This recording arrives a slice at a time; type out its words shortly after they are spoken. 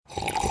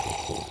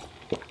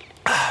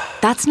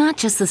That's not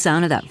just the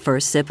sound of that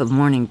first sip of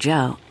Morning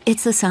Joe.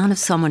 It's the sound of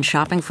someone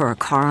shopping for a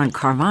car on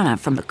Carvana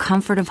from the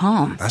comfort of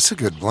home. That's a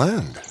good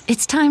blend.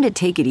 It's time to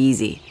take it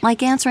easy,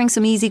 like answering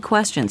some easy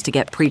questions to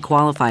get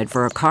pre-qualified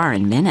for a car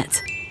in minutes.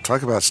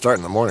 Talk about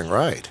starting the morning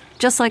right.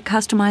 Just like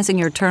customizing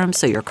your terms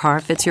so your car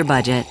fits your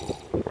budget.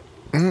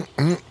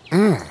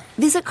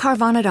 Visit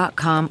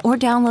Carvana.com or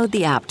download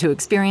the app to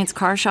experience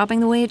car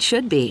shopping the way it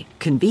should be.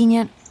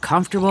 Convenient,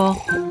 comfortable.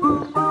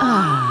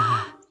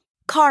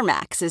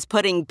 CarMax is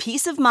putting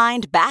peace of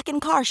mind back in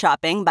car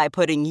shopping by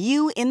putting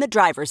you in the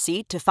driver's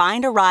seat to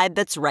find a ride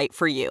that's right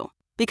for you.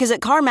 Because at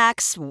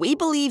CarMax, we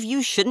believe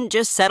you shouldn't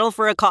just settle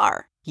for a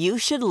car. You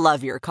should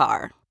love your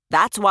car.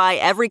 That's why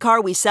every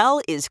car we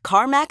sell is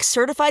CarMax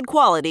certified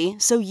quality,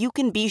 so you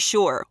can be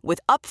sure with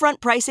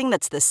upfront pricing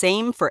that's the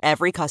same for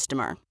every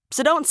customer.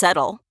 So don't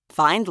settle.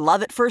 Find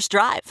love at first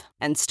drive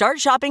and start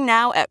shopping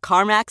now at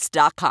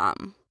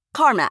CarMax.com.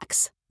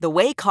 CarMax, the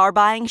way car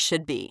buying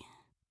should be.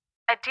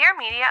 A Dear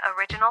Media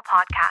original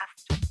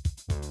podcast.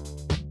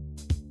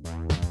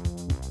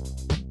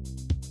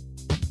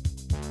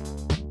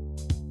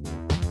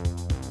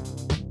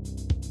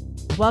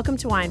 Welcome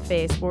to Wine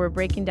Face, where we're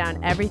breaking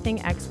down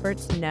everything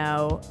experts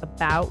know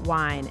about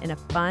wine in a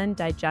fun,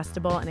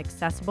 digestible, and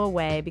accessible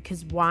way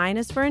because wine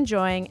is for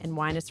enjoying and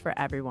wine is for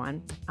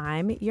everyone.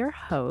 I'm your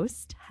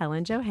host,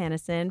 Helen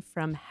Johannesson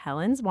from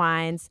Helen's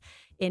Wines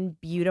in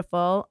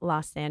beautiful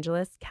Los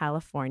Angeles,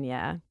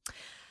 California.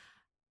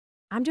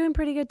 I'm doing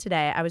pretty good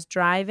today. I was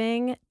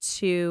driving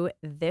to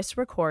this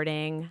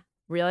recording,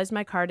 realized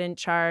my car didn't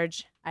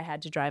charge. I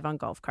had to drive on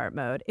golf cart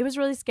mode. It was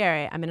really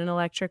scary. I'm in an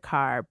electric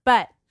car,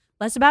 but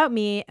less about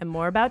me and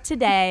more about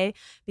today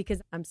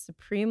because I'm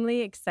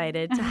supremely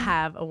excited to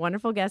have a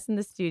wonderful guest in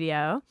the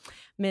studio,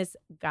 Miss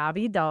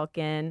Gaby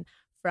Dalkin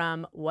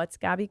from What's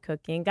Gaby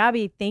Cooking.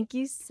 Gaby, thank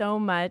you so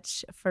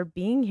much for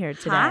being here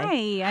today.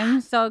 Hi,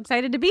 I'm so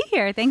excited to be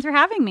here. Thanks for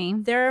having me.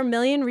 There are a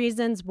million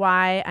reasons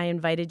why I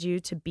invited you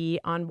to be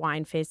on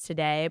Wine Face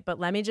today, but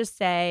let me just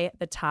say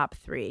the top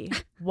three.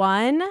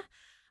 One,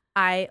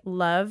 I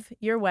love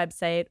your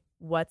website,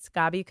 What's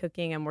Gaby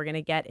Cooking, and we're going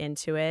to get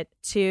into it.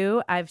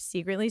 Two, I've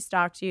secretly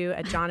stalked you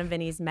at John and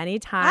Vinny's many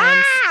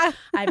times.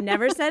 I've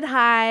never said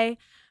hi,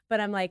 but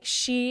I'm like,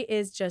 she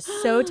is just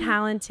so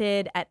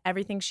talented at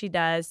everything she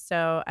does.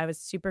 So I was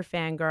super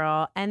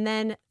fangirl. And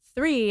then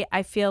three,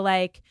 I feel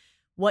like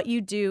what you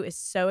do is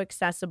so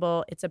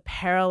accessible. It's a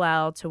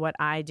parallel to what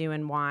I do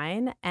in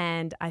wine.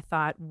 And I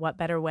thought, what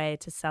better way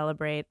to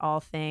celebrate all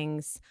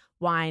things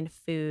wine,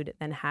 food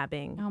than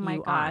having Oh my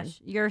you gosh, on.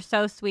 you're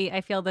so sweet.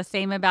 I feel the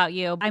same about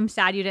you. I'm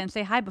sad you didn't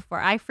say hi before.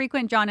 I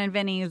frequent John and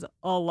Vinny's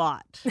a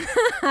lot.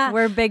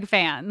 We're big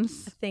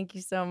fans. Thank you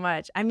so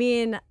much. I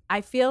mean,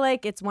 I feel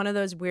like it's one of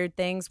those weird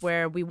things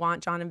where we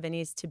want John and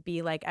Vinny's to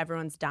be like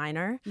everyone's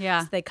diner.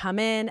 Yeah. So they come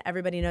in,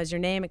 everybody knows your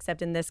name,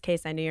 except in this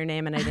case, I knew your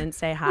name and I didn't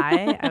say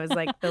hi. I was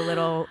like the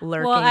little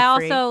lurking Well, I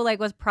freak. also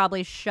was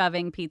probably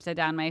shoving pizza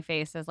down my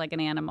face as like an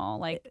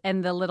animal,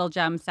 and the little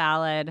gem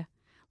salad.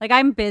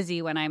 I'm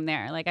busy when I'm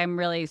there. I'm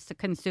really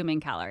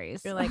consuming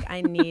calories. You're like,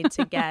 I need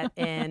to get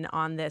in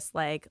on this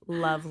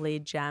lovely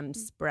gem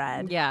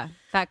spread. Yeah.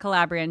 That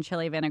Calabrian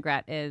chili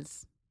vinaigrette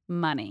is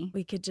money.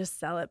 We could just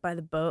sell it by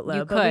the boatload,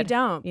 You but we could.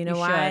 don't. You know You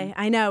why? should.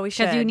 I know we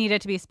should. Because you need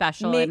it to be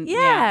special.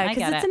 Yeah, I because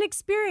get it's it. an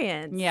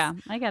experience. Yeah,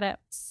 I get it.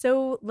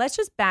 So let's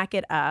just back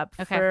it up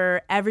Okay.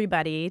 for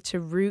everybody to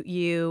root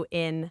you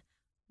in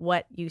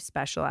what you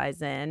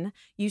specialize in.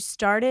 You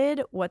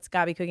started What's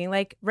Gaby Cooking.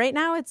 Right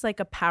now it's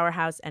like a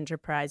powerhouse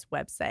enterprise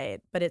website,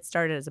 but it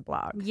started as a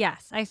blog.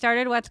 Yes, I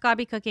started What's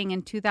Gaby Cooking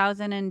in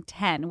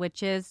 2010,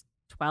 which is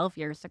 12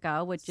 years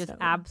ago, which is So-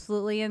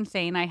 absolutely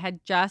insane. I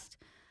had just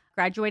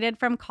graduated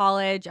from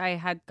college. I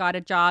had got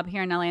a job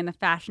here in LA in the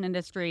fashion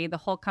industry. The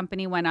whole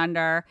company went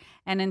under.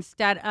 And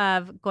instead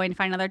of going to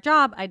find another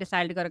job, I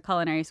decided to go to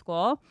culinary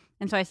school.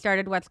 And so I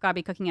started What's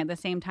Gaby Cooking at the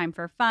same time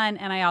for fun.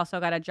 And I also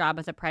got a job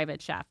as a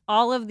private chef.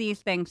 All of these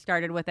things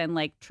started within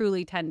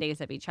truly 10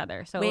 days of each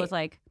other. So Wait. it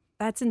was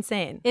That's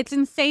insane. it's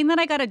insane that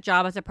I got a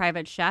job as a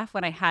private chef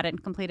when I hadn't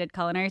completed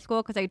culinary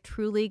school because I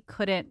truly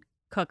couldn't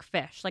cook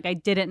fish. I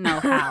didn't know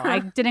how. I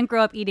didn't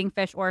grow up eating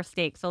fish or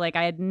steak. So I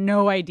had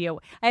no idea.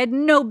 I had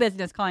no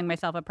business calling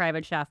myself a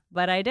private chef,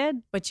 but I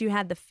did. But you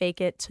had the fake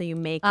it till you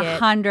make it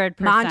 100%.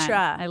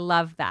 mantra. I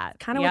love that.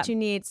 Kind of what you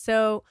need.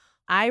 So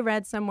I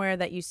read somewhere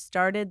that you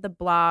started the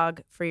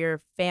blog for your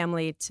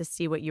family to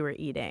see what you were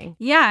eating.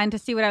 Yeah, and to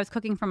see what I was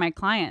cooking for my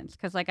clients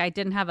because I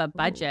didn't have a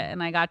budget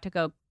and I got to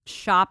go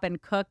shop and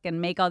cook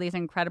and make all these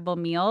incredible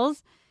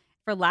meals.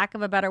 For lack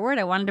of a better word,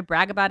 I wanted to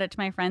brag about it to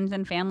my friends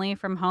and family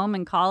from home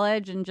and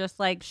college and just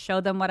show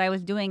them what I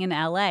was doing in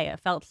LA. It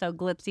felt so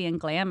glitzy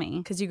and glammy.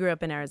 Because you grew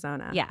up in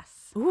Arizona.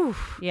 Yes. Ooh.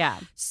 Yeah.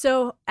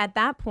 So at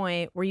that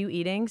point, were you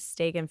eating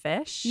steak and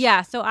fish?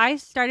 Yeah. So I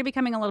started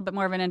becoming a little bit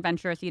more of an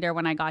adventurous eater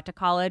when I got to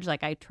college.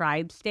 I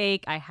tried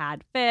steak, I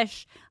had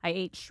fish, I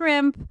ate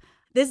shrimp.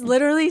 This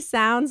literally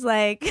sounds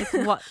like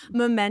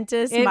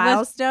momentous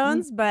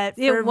milestones, but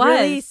for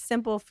really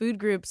simple food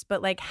groups.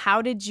 But like,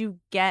 how did you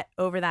get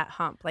over that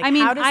hump? Like,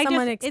 how does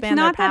someone expand It's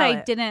not their palate?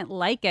 that I didn't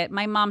like it.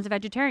 My mom's a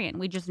vegetarian.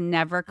 We just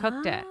never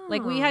cooked it.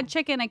 Like, we had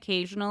chicken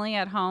occasionally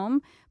at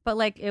home, but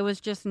like, it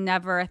was just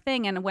never a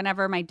thing. And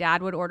whenever my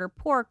dad would order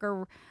pork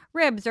or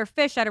ribs or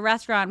fish at a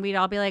restaurant, we'd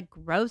all be like,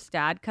 gross,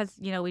 Dad, because,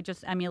 you know, we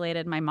just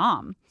emulated my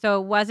mom.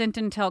 So it wasn't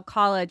until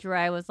college where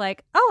I was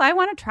like, oh, I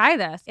want to try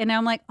this. And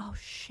I'm like, oh,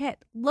 shit,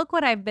 look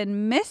what I've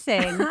been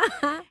missing.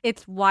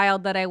 It's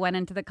wild that I went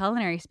into the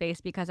culinary space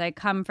because I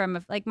come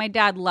from, like, my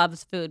dad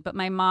loves food, but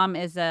my mom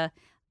is a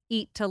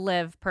eat to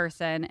live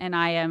person, and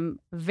I am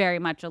very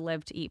much a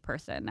live to eat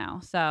person now.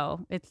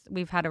 So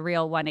we've had a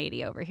real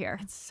 180 over here.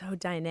 It's so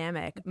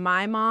dynamic.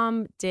 My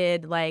mom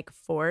did like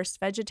forced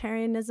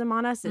vegetarianism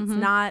on us. It's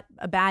not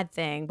a bad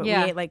thing, but we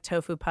ate like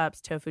tofu pups,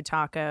 tofu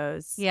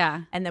tacos.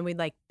 Yeah. And then we'd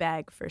like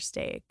beg for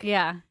steak.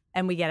 Yeah.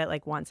 And we get it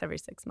like once every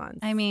 6 months.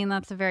 I mean,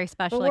 that's a very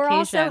special but we're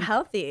occasion. also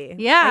healthy.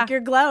 Yeah. Like, you're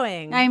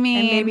glowing. I mean,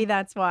 and maybe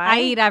that's why.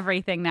 I eat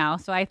everything now.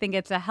 So I think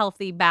it's a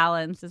healthy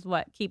balance is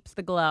what keeps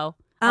the glow.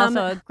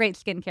 Also a great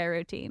skincare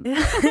routine.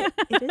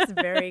 It is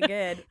very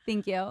good.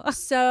 Thank you.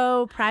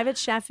 So private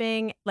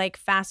chefing, like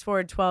fast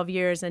forward 12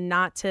 years, and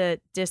not to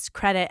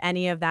discredit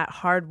any of that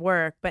hard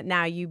work, but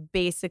now you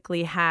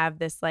basically have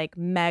this like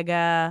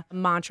mega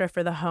mantra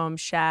for the home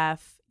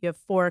chef. You have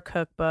 4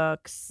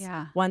 cookbooks.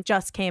 Yeah. One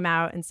just came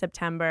out in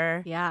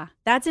September. Yeah.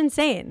 That's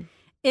insane.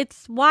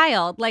 It's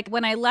wild. Like,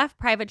 when I left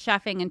private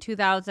chefing in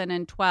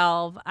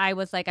 2012, I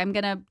was like, I'm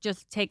going to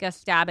just take a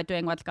stab at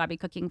doing What's Gaby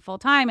Cooking full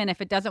time. And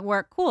if it doesn't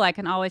work, cool, I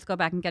can always go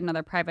back and get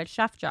another private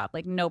chef job.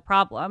 Like, no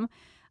problem.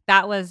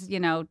 That was,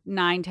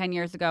 9-10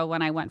 years ago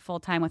when I went full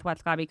time with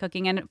What's Gaby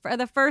Cooking. And for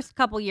the first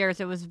couple years,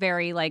 it was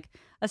very like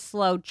a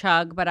slow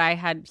chug, but I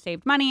had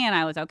saved money and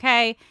I was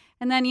okay.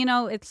 And then,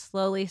 it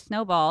slowly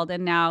snowballed.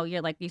 And now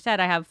like you said,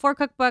 I have 4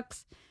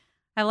 cookbooks.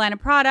 I have a line of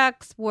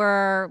products.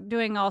 We're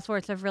doing all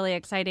sorts of really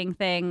exciting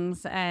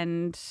things,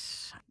 and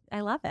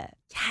I love it.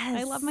 Yes.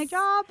 I love my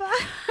job.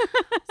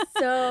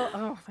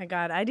 Oh my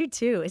God, I do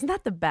too. Isn't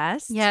that the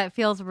best? Yeah, it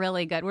feels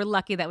really good. We're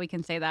lucky that we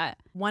can say that.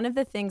 One of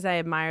the things I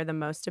admire the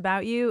most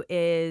about you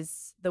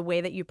is the way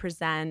that you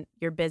present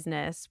your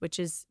business, which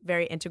is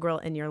very integral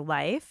in your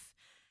life,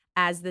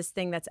 as this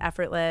thing that's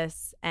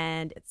effortless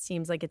and it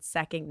seems like it's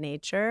second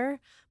nature,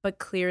 but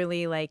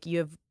clearly like you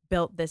have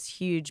built this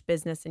huge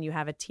business and you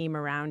have a team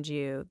around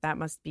you. That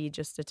must be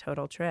just a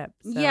total trip.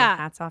 So yeah.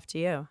 Hats off to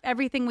you.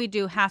 Everything we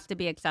do has to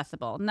be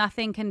accessible.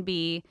 Nothing can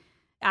be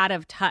out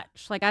of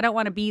touch. Like, I don't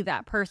want to be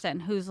that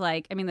person who's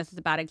like, I mean, this is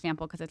a bad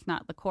example because it's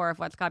not the core of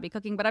What's Gaby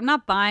Cooking, but I'm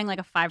not buying like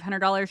a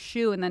 $500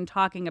 shoe and then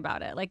talking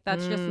about it. Like,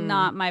 that's just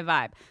not my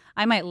vibe.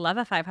 I might love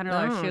a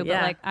 $500 shoe,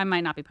 but like, I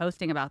might not be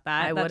posting about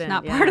that. That's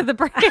not part of the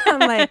brand. I'm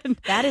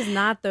like, that is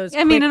not those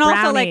I mean, and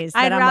also like, brownies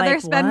I'd that I'm rather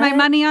like, spend my what?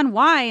 money on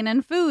wine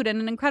and food and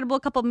an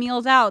incredible couple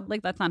meals out.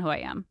 Like, that's not who I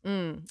am.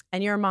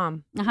 And you're a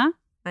mom. Uh-huh.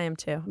 I am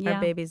too. Yeah.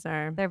 Our babies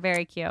are They're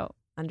very cute.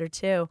 under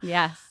 2.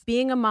 Yes.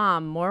 Being a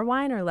mom, more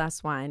wine or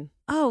less wine?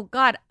 Oh,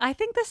 God. I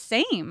think the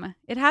same.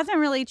 It hasn't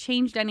really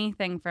changed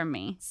anything for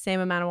me. Same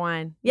amount of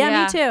wine.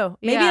 Yeah. Me too.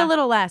 Maybe Yeah. a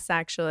little less,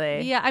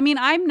 actually. Yeah. I mean,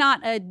 I'm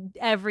not a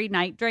every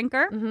night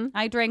drinker.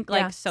 I drink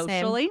like Yeah,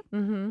 socially.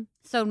 same.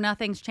 So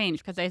nothing's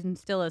changed because I'm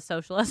still as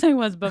social as I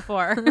was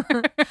before.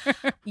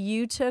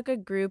 You took a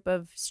group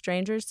of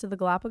strangers to the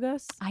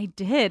Galapagos? I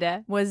did.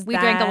 We that-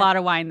 drank a lot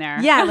of wine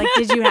there. Yeah, like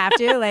did you have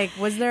to? Like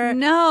was there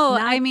No,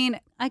 not- I mean,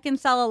 I can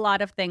sell a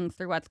lot of things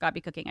through What's Gaby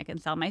Cooking. I can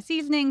sell my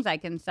seasonings. I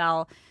can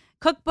sell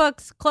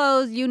cookbooks,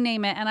 clothes, you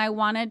name it. And I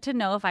wanted to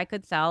know if I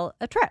could sell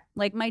a trip.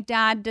 Like, my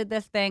dad did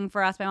this thing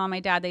for us. My mom and my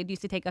dad, they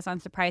used to take us on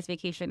surprise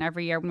vacation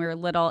every year when we were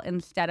little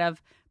instead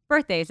of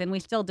birthdays. And we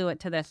still do it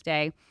to this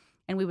day.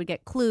 And we would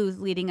get clues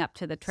leading up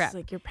to the trip. It's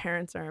like your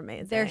parents are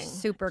amazing. They're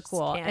super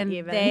cool. can't And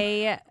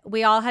even.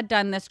 we all had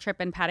done this trip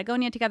in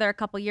Patagonia together a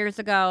couple years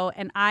ago.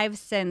 And I've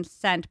since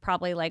sent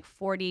probably like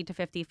 40 to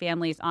 50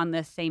 families on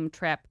this same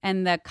trip.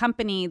 And the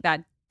company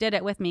that did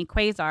it with me,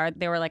 Quasar,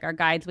 they were like our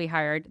guides we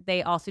hired.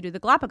 They also do the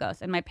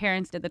Galapagos. And my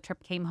parents did the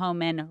trip, came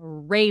home and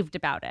raved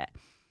about it.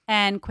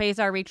 And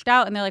Quasar reached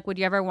out and they're like, would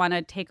you ever want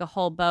to take a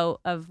whole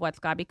boat of What's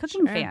Gaby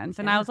Cooking fans?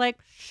 And I was like,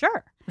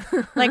 sure.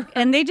 Like,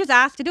 and they just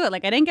asked to do it.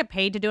 Like, I didn't get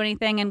paid to do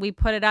anything. And we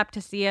put it up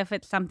to see if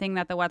it's something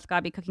that the What's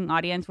Gaby Cooking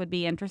audience would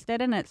be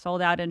interested in. It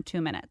sold out in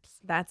 2 minutes.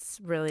 That's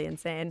really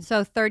insane.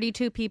 So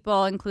 32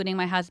 people, including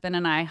my husband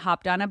and I,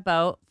 hopped on a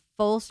boat,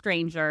 full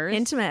strangers.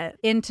 Intimate.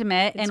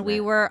 And we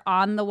were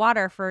on the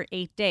water for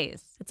 8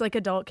 days. It's like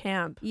adult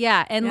camp.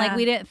 Yeah. And like, Yeah.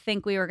 we didn't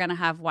think we were going to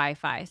have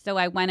Wi-Fi. So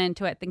I went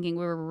into it thinking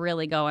we were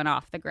really going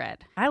off the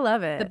grid. I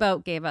love it. The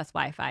boat gave us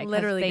Wi-Fi.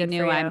 Literally they good knew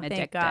for you. I'm Thank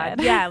addicted.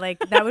 God. Yeah, like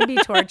that would be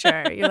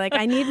torture. You're like,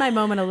 I need my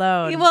moment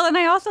alone. Well, and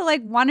I also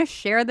like want to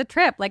share the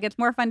trip. Like, it's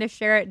more fun to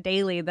share it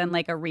daily than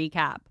like a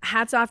recap.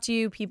 Hats off to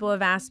you. People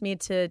have asked me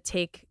to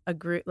take a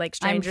group, like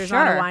strangers sure.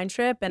 on a wine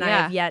trip, and I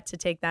Yeah. have yet to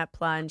take that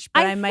plunge.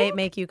 But I might think-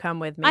 make you come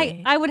with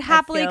me. I would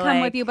happily feel come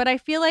like- with you, but I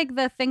feel like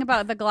the thing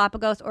about the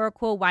Galapagos or a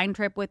cool wine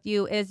trip with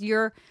you is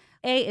you're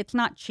It's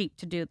not cheap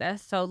to do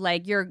this. So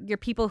like you're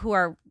people who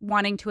are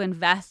wanting to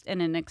invest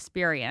in an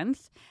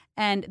experience.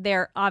 And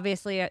they're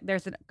obviously,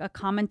 there's a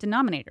common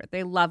denominator.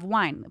 They love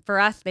wine. For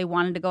us, they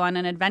wanted to go on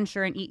an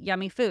adventure and eat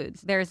yummy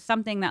foods. There's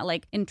something that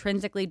like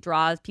intrinsically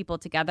draws people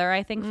together,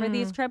 I think, for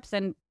these trips.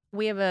 And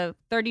we have a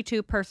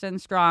 32-person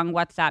strong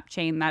WhatsApp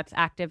chain that's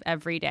active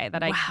every day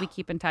that we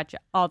keep in touch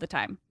all the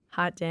time.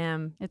 Hot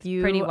damn. It's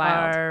you pretty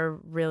wild. are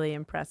really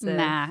impressive.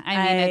 Nah, I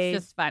mean,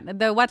 it's just fun.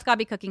 The What's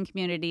Gaby cooking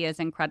community is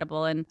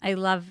incredible, and I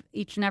love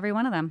each and every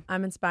one of them.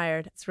 I'm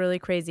inspired. It's really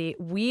crazy.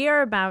 We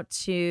are about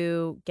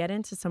to get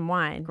into some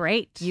wine.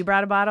 Great. You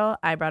brought a bottle.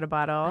 I brought a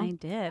bottle. I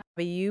did.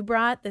 But you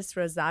brought this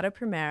Rosado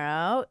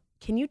Primero.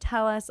 Can you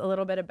tell us a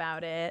little bit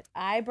about it?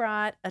 I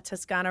brought a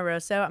Toscana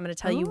Rosso. I'm going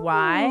to tell you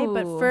why.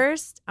 But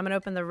first, I'm going to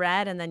open the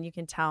red, and then you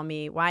can tell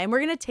me why. And we're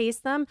going to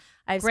taste them.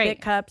 I have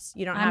spit cups.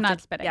 You don't have to. I'm not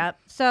spitting.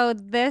 Yep. So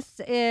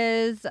this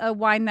is a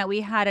wine that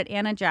we had at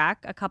Anna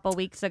Jack a couple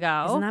weeks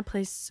ago. Isn't that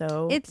place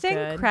so It's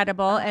good?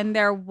 incredible. And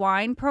their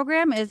wine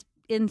program is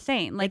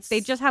insane. Like they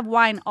just have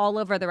wine all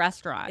over the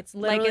restaurant. It's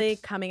literally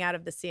like coming out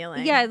of the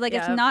ceiling. Yeah, like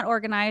it's not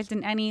organized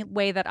in any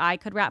way that I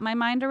could wrap my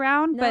mind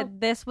around. No. But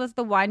this was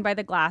the wine by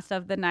the glass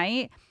of the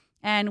night.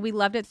 And we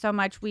loved it so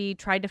much, we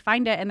tried to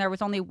find it, and there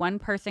was only one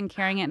person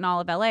carrying it in all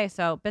of LA.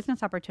 So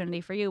business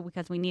opportunity for you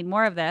because we need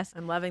more of this.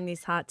 I'm loving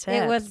these hot tips.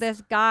 It was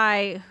this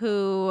guy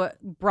who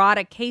brought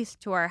a case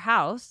to our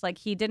house. Like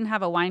he didn't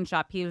have a wine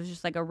shop. He was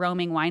just like a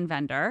roaming wine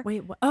vendor.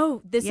 Wait,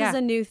 this is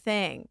a new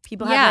thing.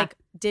 People have like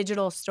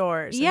digital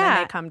stores and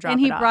then they come drop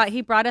and it off.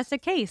 He brought us a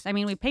case. I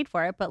mean, we paid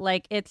for it, but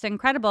like it's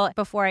incredible.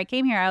 Before I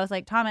came here, I was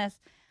like, Thomas,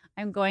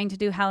 I'm going to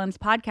do Helen's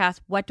podcast.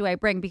 What do I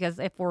bring? Because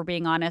if we're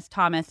being honest,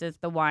 Thomas is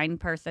the wine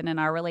person in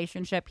our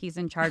relationship. He's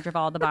in charge of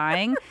all the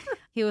buying.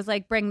 He was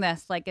like, bring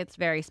this. Like, it's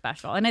very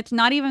special. And it's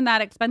not even that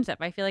expensive.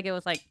 I feel like it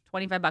was like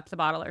 $25 a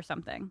bottle or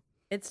something.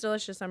 It's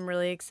delicious. I'm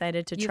really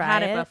excited to You've try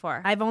had it. it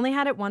before. I've only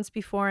had it once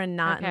before and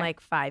not in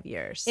like 5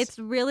 years. It's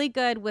really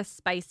good with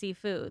spicy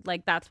food.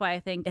 Like that's why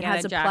I think it Anna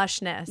has a Jack,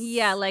 plushness.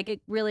 Yeah, like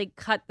it really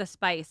cut the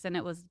spice and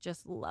it was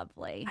just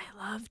lovely.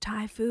 I love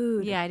Thai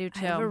food. Yeah, I do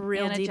too. I have a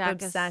real Anna deep Jack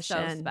obsession.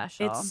 Is so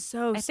special. It's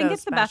so I think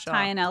it's the best special.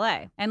 Thai in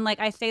LA. And like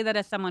I say that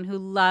as someone who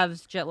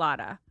loves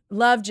Jitlada.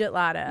 Love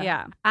Jitlada.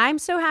 Yeah. I'm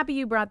so happy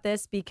you brought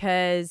this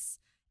because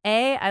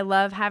I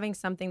love having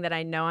something that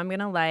I know I'm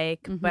going to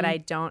like, but I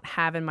don't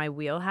have in my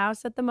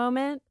wheelhouse at the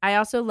moment. I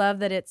also love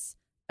that it's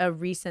a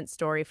recent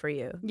story for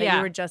you. That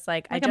you were just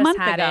like I just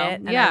had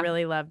it and I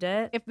really loved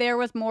it. If there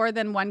was more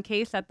than one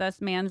case at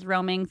this man's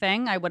roaming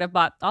thing, I would have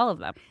bought all of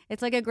them.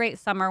 It's like a great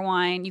summer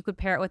wine. You could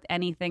pair it with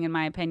anything, in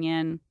my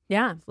opinion.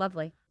 Yeah. It's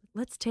lovely.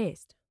 Let's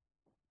taste.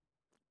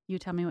 You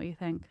tell me what you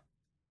think.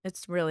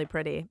 It's really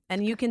pretty.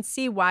 And you can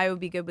see why it would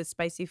be good with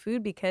spicy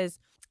food because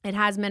it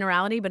has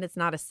minerality, but it's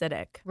not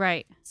acidic.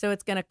 Right. So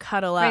it's going to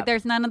cuddle up. Right.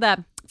 There's none of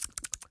the...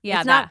 Yeah,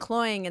 it's not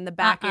cloying in the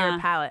back of your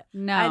palate.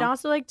 No. I'd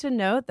also like to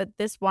note that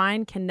this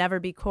wine can never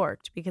be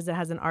corked because it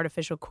has an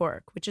artificial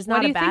cork, which is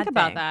not a bad thing. What do you think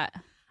about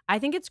that? I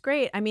think it's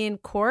great. I mean,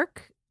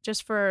 cork,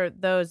 just for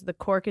those, the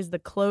cork is the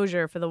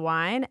closure for the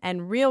wine,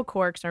 and real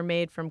corks are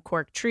made from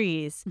cork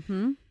trees.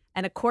 Mm-hmm.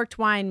 And a corked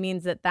wine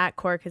means that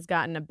cork has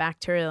gotten a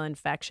bacterial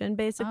infection,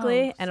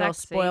 basically, and it'll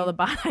spoil the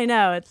bottle. I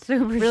know, it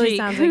really chic.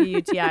 sounds like a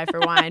UTI for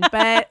wine.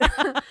 But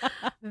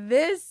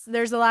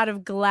there's a lot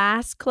of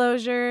glass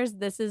closures.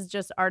 This is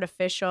just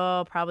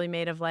artificial, probably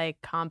made of like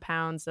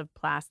compounds of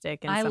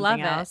plastic and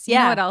something else. You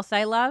know what else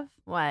I love?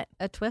 What?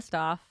 A twist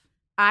off.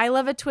 I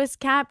love a twist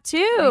cap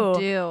too. I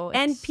do.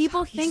 And It's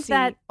people so think easy.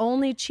 that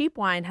only cheap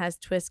wine has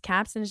twist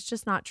caps, and it's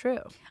just not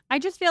true. I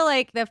just feel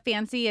like the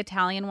fancy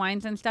Italian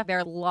wines and stuff,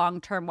 they're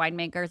long-term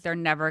winemakers. They're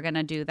never going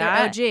to do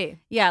that. They're OG.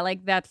 Yeah,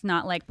 like that's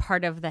not like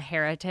part of the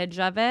heritage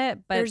of it.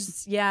 But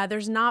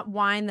there's not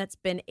wine that's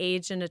been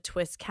aged in a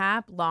twist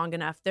cap long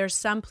enough. There's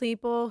some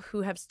people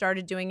who have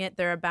started doing it.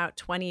 They're about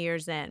 20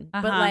 years in.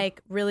 But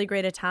like really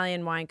great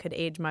Italian wine could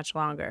age much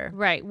longer.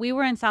 Right. We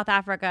were in South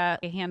Africa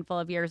a handful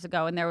of years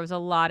ago, and there was a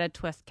lot of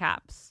twist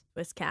caps.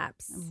 Twist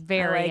caps.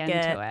 Very I like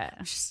into it.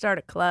 I should start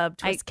a club.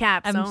 Twist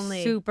caps I'm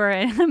only.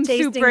 I'm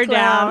Tasting super club.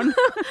 down.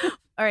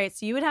 All right,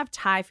 so you would have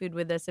Thai food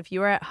with this. If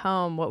you were at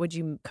home, what would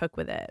you cook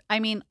with it? I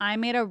mean, I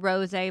made a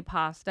rosé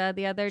pasta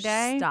the other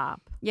day.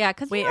 Stop. Yeah,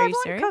 because Wait, are you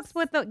serious? cooks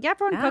with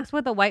everyone cooks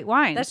with a white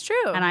wine. That's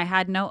true. And I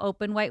had no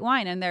open white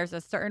wine. And there's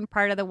a certain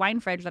part of the wine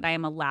fridge that I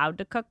am allowed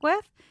to cook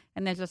with,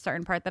 and there's a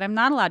certain part that I'm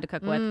not allowed to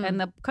cook with. And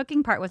the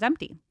cooking part was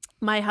empty.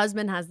 My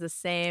husband has the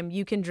same.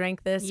 You can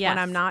drink this when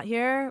I'm not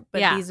here,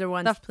 but these are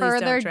ones the please don't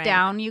further drink.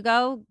 down you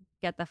go,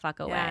 get the fuck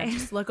away. Yeah,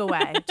 just look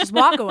away. Just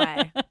walk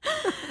away.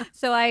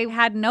 So I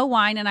had no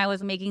wine, and I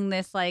was making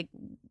this like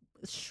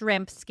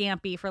shrimp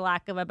scampi, for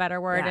lack of a better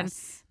word. And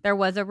there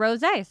was a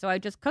rosé, so I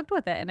just cooked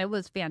with it, and it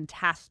was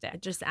fantastic. I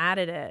just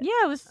added it.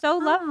 Yeah, it was so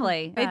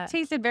lovely. yeah. It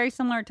tasted very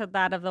similar to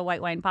that of the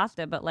white wine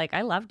pasta, but like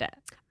I loved it.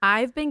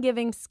 I've been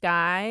giving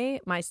Sky,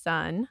 my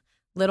son,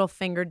 little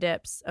finger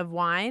dips of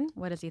wine.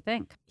 What does he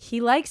think? He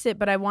likes it,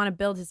 but I want to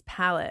build his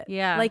palate.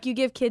 Yeah. Like you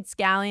give kids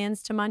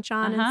scallions to munch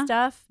on and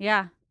stuff.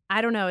 Yeah.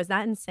 I don't know. Is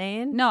that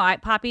insane? No,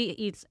 Poppy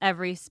eats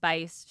every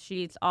spice. She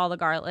eats all the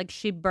garlic. Like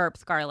she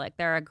burps garlic.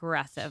 They're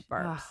aggressive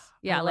burps. Ugh,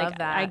 yeah, I like love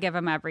that. I give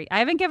him every. I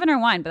haven't given her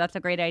wine, but that's a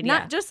great idea.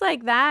 Not just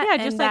like that. Yeah,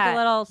 just and like that. a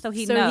little, so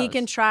he knows. he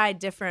can try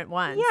different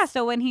ones. Yeah,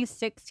 so when he's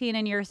 16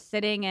 and you're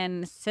sitting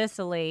in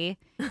Sicily,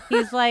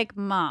 he's like,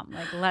 Mom,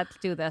 like, let's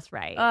do this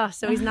right. Oh,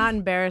 so he's not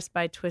embarrassed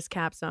by Twist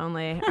Caps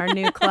Only, our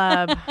new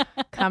club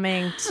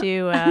coming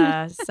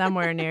to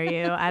somewhere near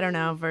you. I don't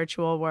know,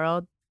 virtual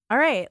world. All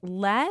right,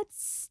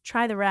 let's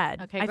try the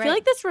red. Okay, I great. feel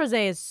like this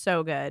rosé is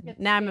so good. It's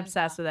Now I'm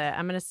obsessed with it.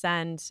 I'm going to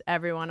send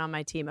everyone on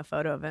my team a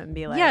photo of it and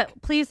be like, yeah,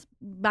 please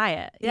buy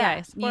it. Yeah,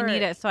 Yes, you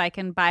need it so I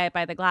can buy it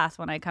by the glass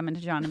when I come into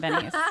John and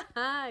Benny's.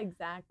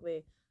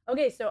 Exactly.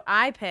 Okay, so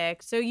I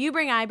pick. So you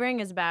bring, I bring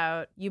is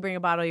about you bring a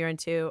bottle you're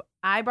into.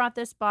 I brought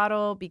this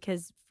bottle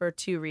because for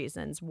two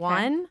reasons.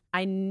 One,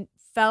 I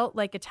felt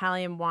like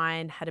Italian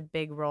wine had a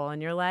big role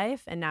in your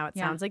life, and now it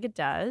sounds like it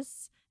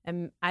does.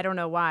 And I don't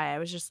know why. I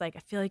was just like, I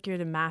feel like you're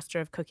the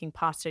master of cooking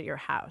pasta at your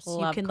house.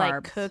 Love you can carbs.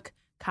 like cook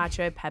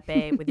cacio e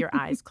pepe with your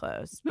eyes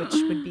closed, which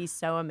would be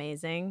so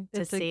amazing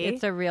to see.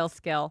 It's a real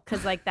skill.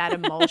 Because like that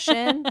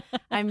emulsion,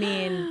 I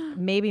mean,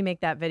 maybe make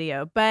that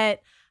video.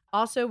 But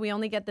also, we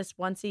only get this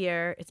once a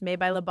year. It's made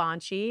by La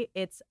Banchi.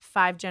 It's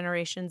 5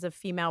 generations of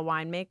female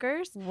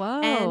winemakers.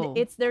 Whoa. And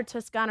it's their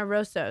Toscana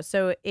Rosso.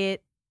 So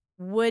it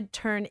would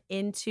turn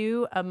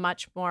into a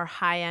much more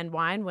high-end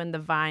wine when the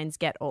vines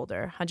get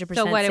older. 100%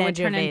 So what it would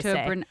turn into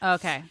Sangiovese.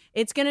 okay.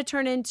 It's going to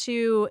turn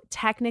into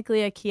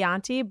technically a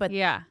Chianti, but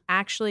Yeah.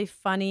 actually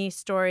funny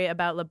story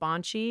about La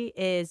Banchi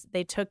is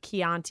they took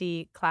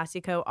Chianti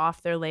Classico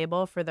off their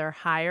label for their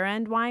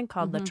higher-end wine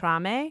called La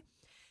Trame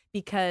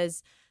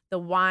because the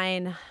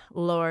wine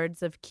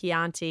lords of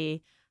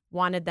Chianti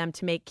wanted them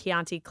to make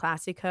Chianti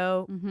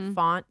Classico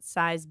font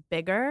size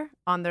bigger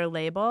on their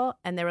label.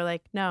 And they were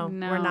like, no.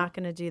 We're not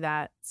going to do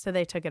that. So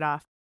they took it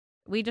off.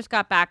 We just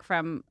got back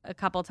from a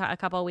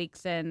couple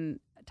weeks in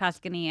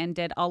Tuscany and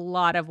did a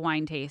lot of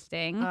wine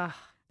tasting,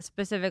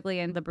 specifically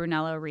in the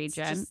Brunello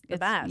region. It's just the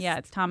best. Yeah,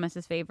 it's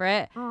Thomas's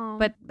favorite. Oh.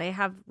 But they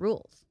have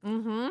rules.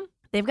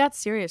 They've got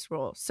serious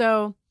rules.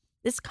 So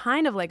it's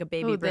kind of like a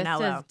baby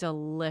Brunello. This is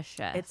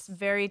delicious. It's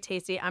very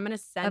tasty. I'm going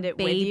to send it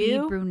baby with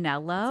you.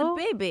 Brunello?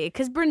 It's a baby.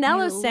 Because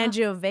Brunello's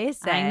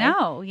Sangiovese. I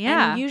know,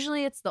 yeah. And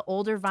usually it's the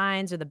older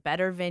vines or the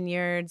better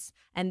vineyards.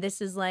 And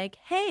this is like,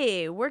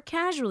 hey, we're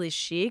casually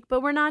chic,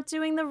 but we're not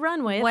doing the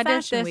runway at What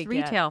is Fashion this Week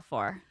retail yet.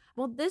 for?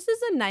 Well, this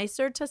is a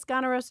nicer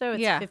Toscana Rosso.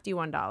 It's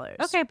 $51.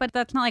 Okay, but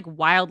that's not like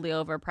wildly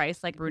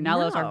overpriced. Like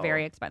Brunellos are No.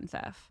 very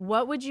expensive.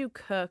 What would you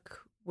cook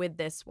with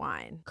this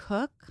wine?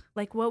 Cook?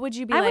 Like, what would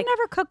you be I like? would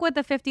never cook with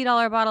a $50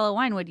 bottle of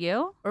wine, would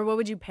you? Or what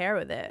would you pair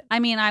with it? I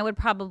mean, I would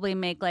probably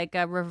make like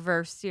a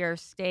reverse sear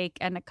steak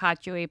and a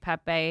cacio e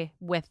pepe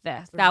with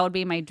this. That would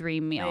be my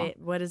dream meal. Wait,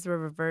 what is the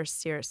reverse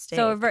sear steak?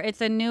 So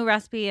it's a new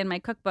recipe in my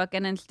cookbook,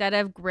 and instead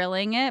of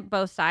grilling it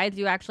both sides,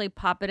 you actually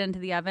pop it into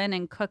the oven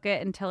and cook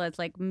it until it's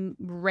like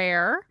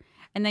rare,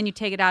 and then you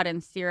take it out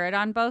and sear it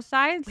on both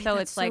sides. Wait, so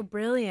that's it's like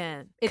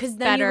brilliant. it's Because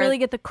then you better- really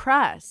get the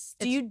crust.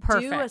 Do It's you do a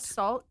perfect.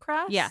 salt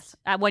crust? yes,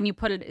 when you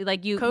put it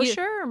like you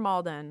Kosher or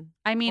Malden?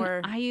 I mean,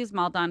 Or- I use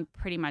Maldon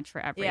pretty much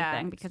for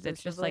everything because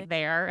it's just like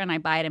exclusively? there, and I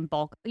buy it in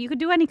bulk. You could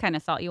do any kind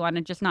of salt you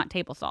want, just not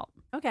table salt,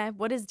 Okay.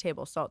 What is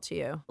table salt to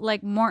you?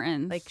 like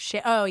Morton's. Like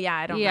oh yeah,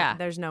 I don't Yeah. know.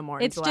 There's no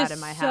more it's allowed just in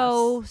my house.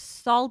 so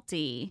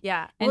salty.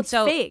 Yeah. Well, And it's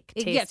so fake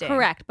Yeah, tasting.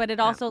 correct. But it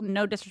also,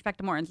 no disrespect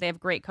to Morton's, they have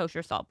great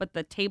kosher salt. But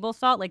the table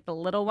salt, like the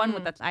little one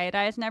with that's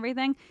iodized and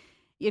everything,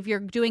 if you're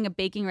doing a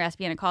baking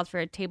recipe and it calls for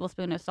a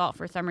tablespoon of salt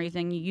for some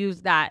reason, you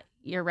use that,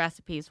 your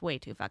recipe's way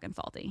too fucking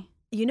salty.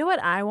 You know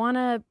what I want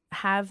to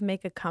have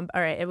make a comeback?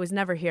 All right, it was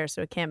never here,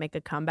 so it can't make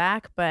a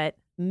comeback, but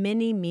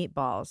mini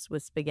meatballs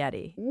with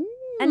spaghetti.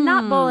 And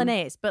not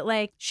bolognese, but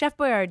like Chef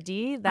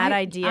Boyardee, that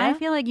idea. I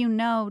feel like you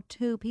know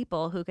 2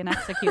 people who can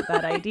execute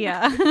that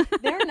idea.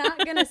 They're not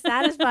going to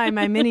satisfy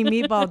my mini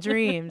meatball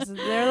dreams.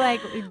 They're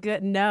like,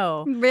 good,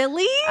 no.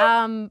 Really?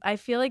 I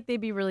feel like they'd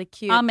be really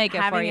cute. I'll make it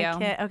for Having you. a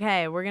kid.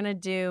 Okay, we're going to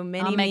do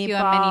mini meatballs. I'll make you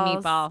a mini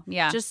meatball.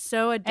 Yeah. Just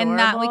so adorable. And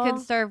that we could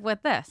serve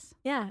with this.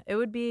 Yeah, it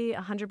would be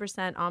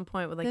 100% on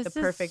point with like This the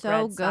is perfect so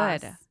red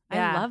good. sauce. I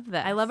Yeah. love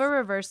this. I love a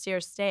reverse sear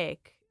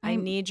steak. I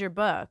need your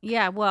book.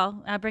 Yeah,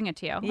 well, I'll bring it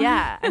to you.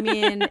 Yeah, I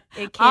mean,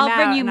 it came I'll out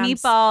bring you and I'm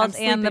meatballs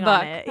and the sleeping on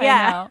book. it. I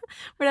Yeah, know.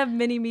 we're gonna have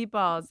mini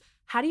meatballs.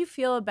 How do you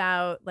feel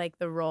about like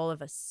the role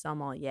of a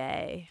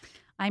sommelier?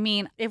 I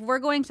mean, if we're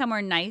going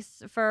somewhere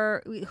nice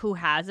for who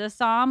has a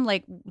somm,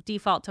 like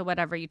default to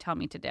whatever you tell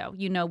me to do.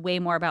 You know way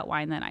more about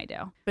wine than I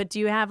do. But do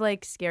you have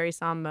like scary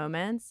somm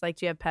moments? Like,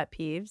 do you have pet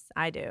peeves?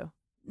 I do.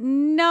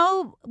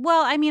 No,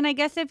 well, I mean, I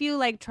guess if you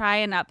like try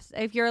and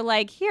if you're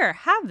like, here,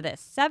 have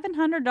this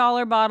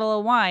 $700 bottle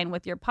of wine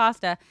with your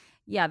pasta,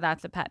 yeah,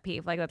 that's a pet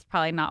peeve. Like, that's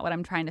probably not what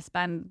I'm trying to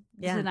spend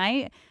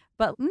tonight.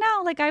 But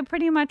no, like I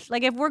pretty much,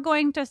 like if we're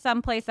going to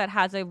some place that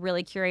has a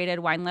really curated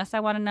wine list, I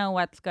want to know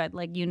what's good.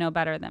 Like, you know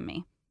better than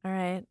me. All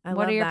right. I What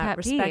love are your that. pet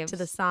Respect to peeves?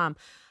 the somm.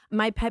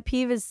 My pet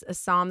peeve is a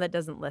somm that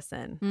doesn't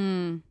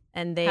listen.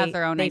 and Have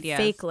their own they ideas.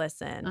 fake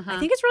listen. Uh-huh. I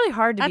think it's really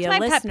hard to be a That's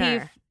my pet listener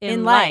peeve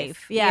in life.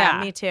 life. Yeah,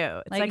 Yeah. me too.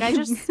 It's Like- like you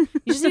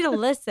just need to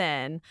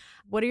listen.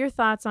 What are your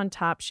thoughts on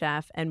Top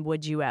Chef, and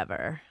would you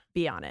ever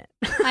be on it?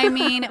 I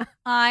mean,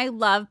 I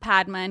love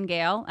Padma and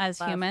Gail as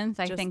Love. humans.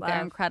 I Just think love.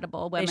 they're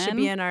incredible women. They should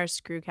be in our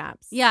Screw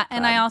Caps. Yeah,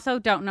 and I club. also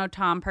don't know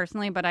Tom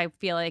personally, but I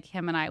feel like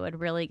him and I would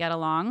really get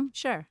along.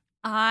 Sure.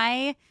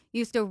 I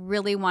used to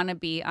really want to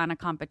be on a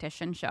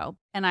competition show,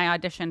 and I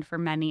auditioned for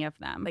many of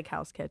them. Like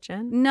Hell's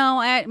Kitchen.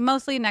 No,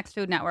 mostly Next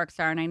Food Network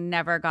star, and I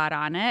never got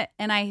on it.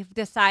 And I've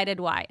decided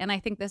why. And I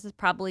think this is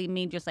probably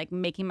me just like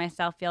making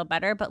myself feel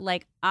better. But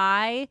like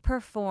I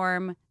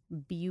perform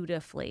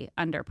beautifully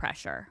under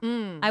pressure.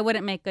 I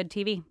wouldn't make good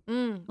TV.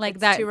 Like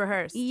it's that too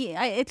rehearsed.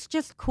 Yeah, it's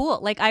just cool.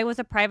 Like I was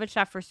a private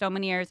chef for so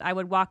many years. I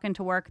would walk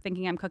into work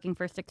thinking I'm cooking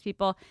for 6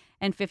 people,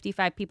 and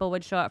 55 people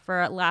would show up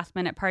for a last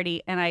minute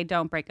party, and I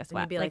don't break a And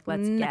sweat. you'd be like,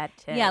 let's get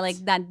tits. Yeah, like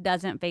that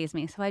doesn't faze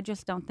me. So I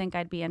just don't think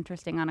I'd be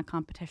interesting on a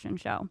competition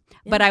show.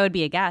 But I would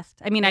be a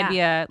guest. I mean, I'd be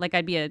a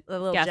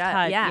little guest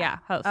judge.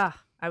 host. Oh,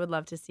 I would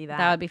love to see that.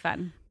 That would be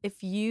fun.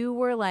 If you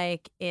were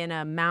like in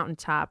a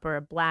mountaintop or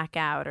a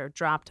blackout or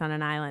dropped on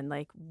an island,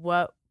 like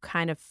what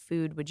kind of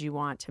food would you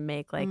want to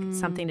make? Like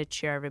something to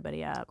cheer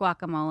everybody up.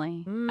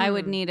 Guacamole. I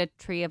would need a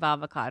tree of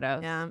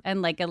avocados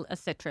and like a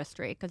citrus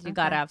tree because you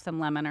got to have some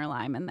lemon or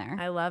lime in there.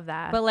 I love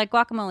that. But like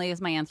guacamole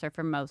is my answer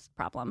for most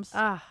problems.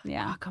 Yeah.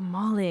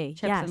 Guacamole.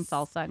 Chips and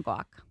salsa and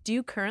guac. Do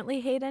you currently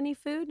hate any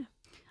food?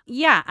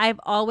 Yeah, I've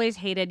always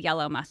hated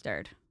yellow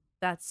mustard.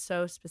 That's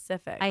so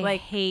specific. I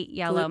like hate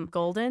yellow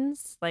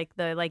Goldens, like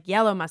the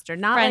yellow mustard,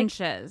 not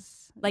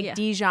Frenches. like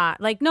Dijon.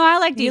 Like No, I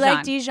like Dijon. You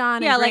like Dijon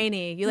and like,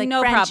 grainy. You like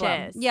no Frenches.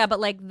 problem. Yeah, but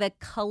like the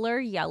color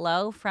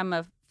yellow from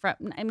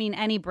I mean,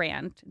 any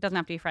brand. It doesn't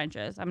have to be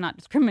French's. I'm not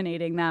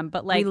discriminating them,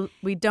 but like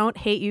we don't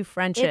hate you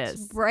Frenches.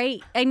 it's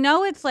bright. I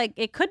know it's like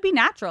it could be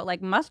natural. Like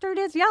mustard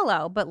is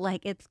yellow, but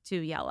like it's too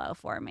yellow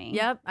for me.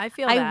 Yep, I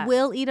feel I that.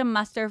 will eat a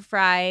mustard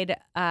fried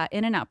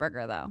In-N-Out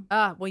burger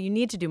though. Well, you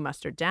need to do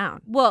mustard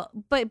down. Well,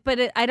 but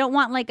I don't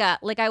want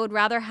I would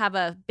rather have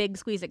a big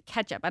squeeze of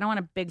ketchup. I don't want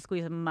a big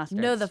squeeze of mustard.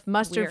 No, the It's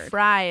mustard weird.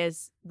 fry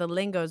is the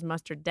lingo's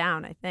mustard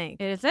down, I think.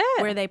 Is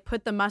it? Where they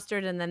put the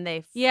mustard and then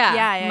they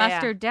Yeah,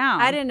 mustard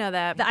down. I didn't know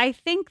that. I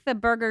think the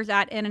burgers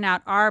at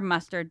In-N-Out are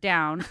mustard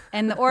down,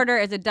 and the order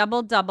is a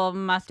double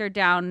mustard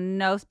down,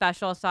 no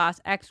special sauce,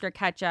 extra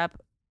ketchup,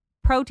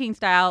 protein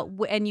style,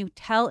 and you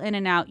tell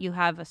In-N-Out you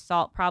have a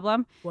salt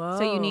problem. Whoa.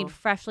 So you need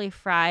freshly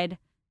fried,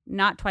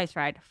 not twice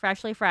fried,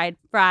 freshly fried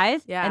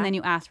fries, and then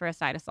you ask for a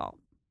side of salt.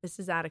 This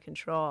is out of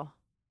control.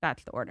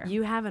 That's the order.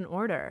 You have an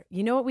order.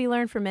 You know what we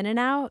learned from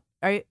In-N-Out?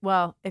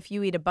 Well, if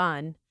you eat a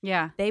bun,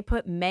 they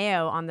put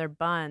mayo on their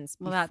buns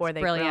before they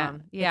grill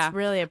them. Yeah. It's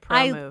really a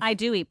pro move. I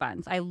do eat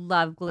buns. I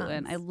love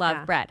gluten. Buns, I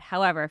love bread.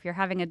 However, if you're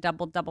having a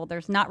double,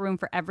 there's not room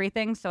for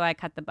everything, so I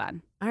cut the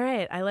bun. All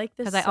right. I like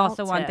this Because I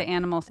also want the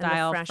animal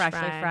style fresh freshly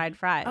fry. fried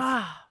fries.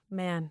 Oh,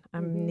 man.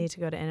 I need to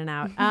go to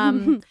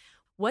In-N-Out.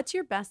 What's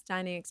your best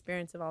dining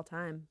experience of all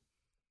time?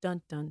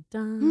 Dun, dun,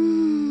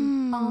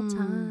 dun. All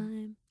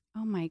time.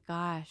 Oh my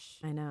gosh.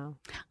 I know.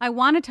 I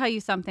want to tell you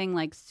something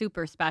like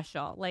super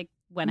special, like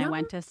when I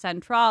went to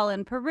Central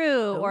in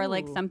Peru or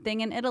like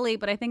something in Italy.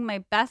 But I think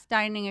my best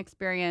dining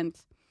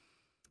experience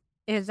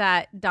is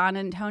at Don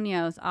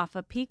Antonio's off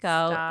of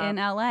Pico in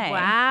LA.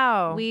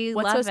 Wow. We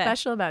What's love so it.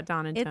 special about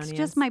Don Antonio's? It's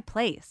just my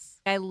place.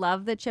 I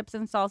love the chips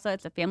and salsa.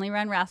 It's a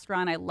family-run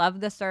restaurant. I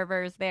love the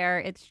servers there.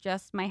 It's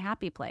just my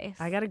happy place.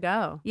 I gotta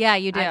go. Yeah,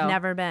 you do. I've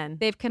never been.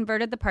 They've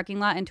converted the parking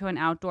lot into an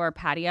outdoor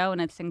patio,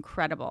 and it's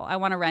incredible. I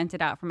want to rent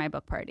it out for my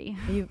book party.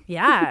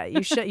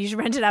 You should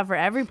rent it out for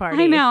every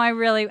party. I know.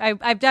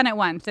 I've done it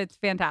once. It's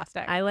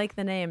fantastic. I like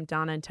the name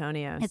Don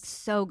Antonio's. It's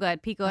so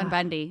good. Pico and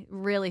Bundy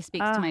really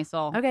speaks to my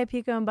soul. Okay,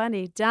 Pico and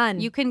Bundy,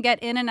 done. You can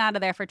get in and out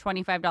of there for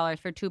 $25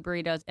 for 2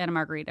 burritos and a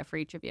margarita for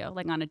each of you,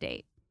 like on a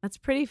date. That's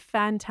pretty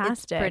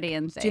fantastic. It's pretty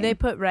insane. Do they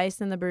put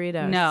rice in the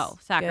burritos? No,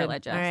 Good.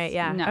 sacrilegious. All right,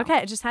 yeah. No. Okay,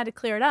 I just had to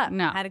clear it up.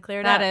 No, had to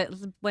clear it up. That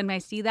is, when I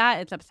see that,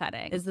 it's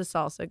upsetting. Is the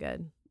salsa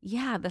good?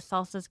 Yeah, the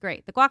salsa's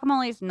great. The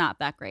guacamole is not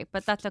that great,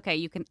 but that's okay.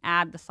 You can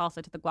add the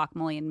salsa to the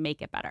guacamole and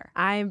make it better.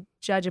 I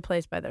judge a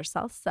place by their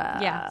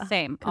salsa. Yeah,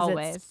 same, 'Cause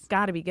always. It's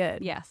got to be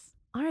good. Yes.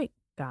 All right,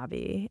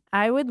 Gaby.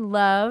 I would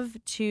love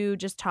to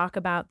just talk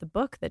about the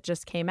book that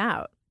just came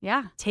out.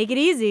 Yeah. Take It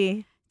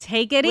Easy.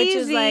 Take it Which easy.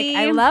 is like,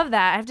 I love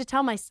that. I have to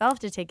tell myself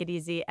to take it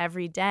easy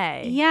every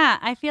day. Yeah,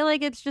 I feel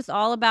like it's just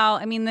all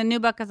about, I mean, the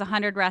new book is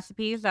 100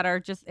 recipes that are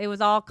just, it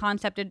was all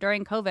concepted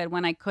during COVID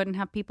when I couldn't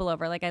have people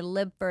over. Like I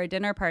lived for a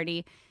dinner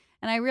party.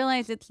 And I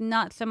realized it's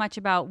not so much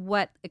about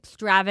what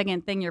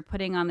extravagant thing you're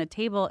putting on the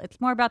table. It's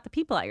more about the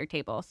people at your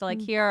table. So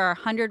like here are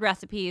 100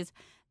 recipes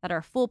that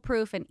are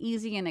foolproof and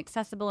easy and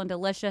accessible and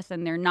delicious.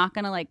 And they're not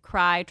going to like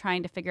cry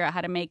trying to figure out how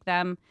to make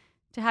them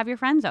to have your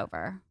friends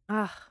over.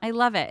 Ugh, I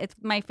love it. It's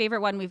my favorite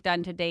one we've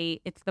done to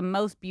date. It's the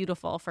most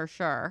beautiful for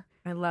sure.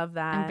 I love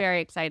that. I'm very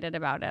excited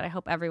about it. I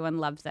hope everyone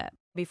loves it.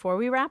 Before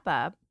we wrap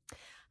up,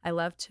 I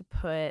love to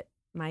put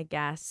my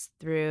guests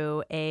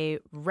through a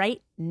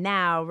right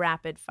now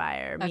rapid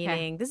fire, Okay.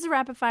 meaning this is a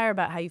rapid fire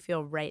about how you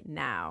feel right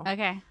now.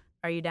 Okay.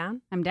 Are you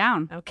down? I'm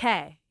down.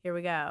 Okay, here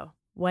we go.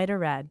 White or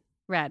red?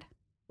 Red.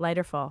 Light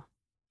or full?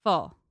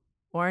 Full.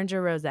 Orange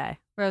or rosé?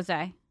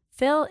 Rosé.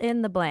 Fill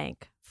in the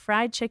blank.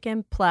 Fried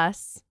chicken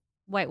plus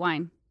White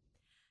wine.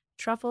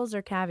 truffles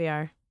or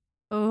caviar?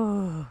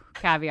 Ooh,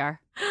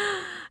 caviar.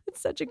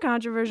 It's such a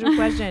controversial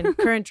question.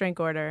 Current drink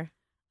order.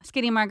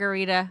 Skinny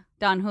margarita,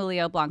 Don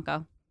Julio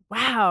Blanco.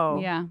 Wow.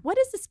 Yeah. What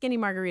does the skinny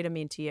margarita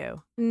mean to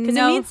you? Because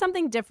No. it means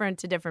something different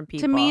to different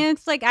people. To me,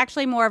 it's like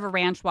actually more of a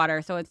ranch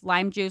water. So it's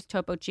lime juice,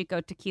 Topo Chico,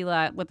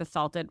 tequila with a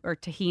salted or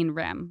tajin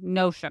rim.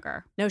 No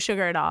sugar. no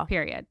sugar at all.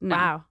 Period. No.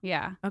 Wow.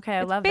 Yeah. Okay,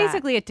 I It's love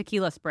basically a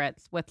tequila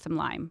spritz with some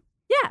lime.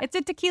 that. Yeah. It's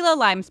a tequila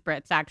lime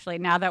spritz, actually,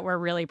 now that we're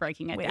really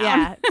breaking it down.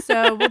 Yeah.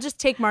 So we'll just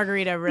take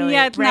margarita really.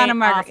 Yeah, it's right not a off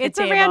margarita. the It's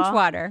a table. ranch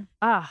water.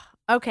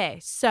 Okay.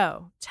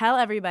 So tell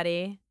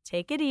everybody,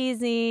 take it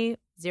easy.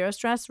 Zero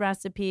stress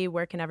recipe.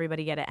 Where can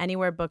everybody get it?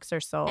 Anywhere books are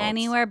sold.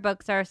 Anywhere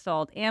books are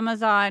sold.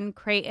 Amazon,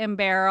 Crate and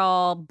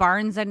Barrel,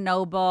 Barnes and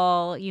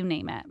Noble, you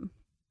name it.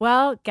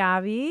 Well,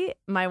 Gaby,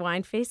 my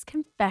wine face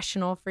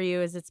confessional for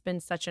you is it's been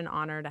such an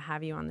honor to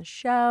have you on the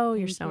show.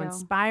 You're Thank so you.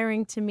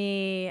 inspiring to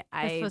me.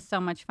 This was so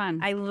much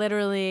fun. I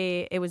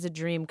literally, it was a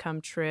dream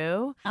come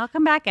true. I'll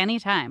come back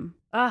anytime.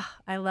 Oh,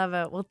 I love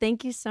it. Well,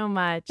 thank you so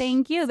much.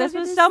 Thank you. This good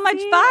was to so much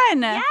see.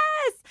 fun.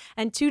 Yes.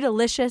 And 2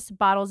 delicious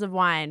bottles of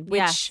wine, which,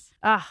 Yes.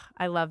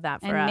 I love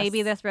that for us. And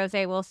maybe this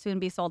rosé will soon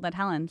be sold at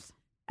Helen's.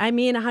 I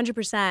mean, 100%.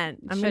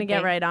 I'm going to Should get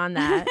be. right on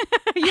that.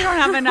 You don't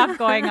have enough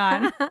going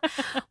on.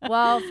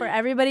 Well, for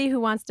everybody who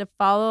wants to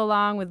follow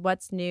along with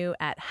what's new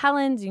at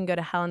Helen's, you can go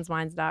to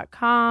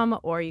helenswines.com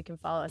or you can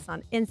follow us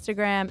on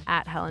Instagram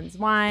at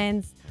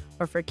helenswines.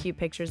 Or for cute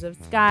pictures of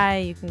Sky,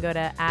 you can go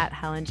to at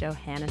Helen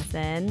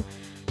Johannesson.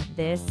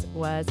 This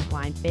was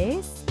Wine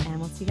Face, and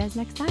we'll see you guys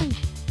next time.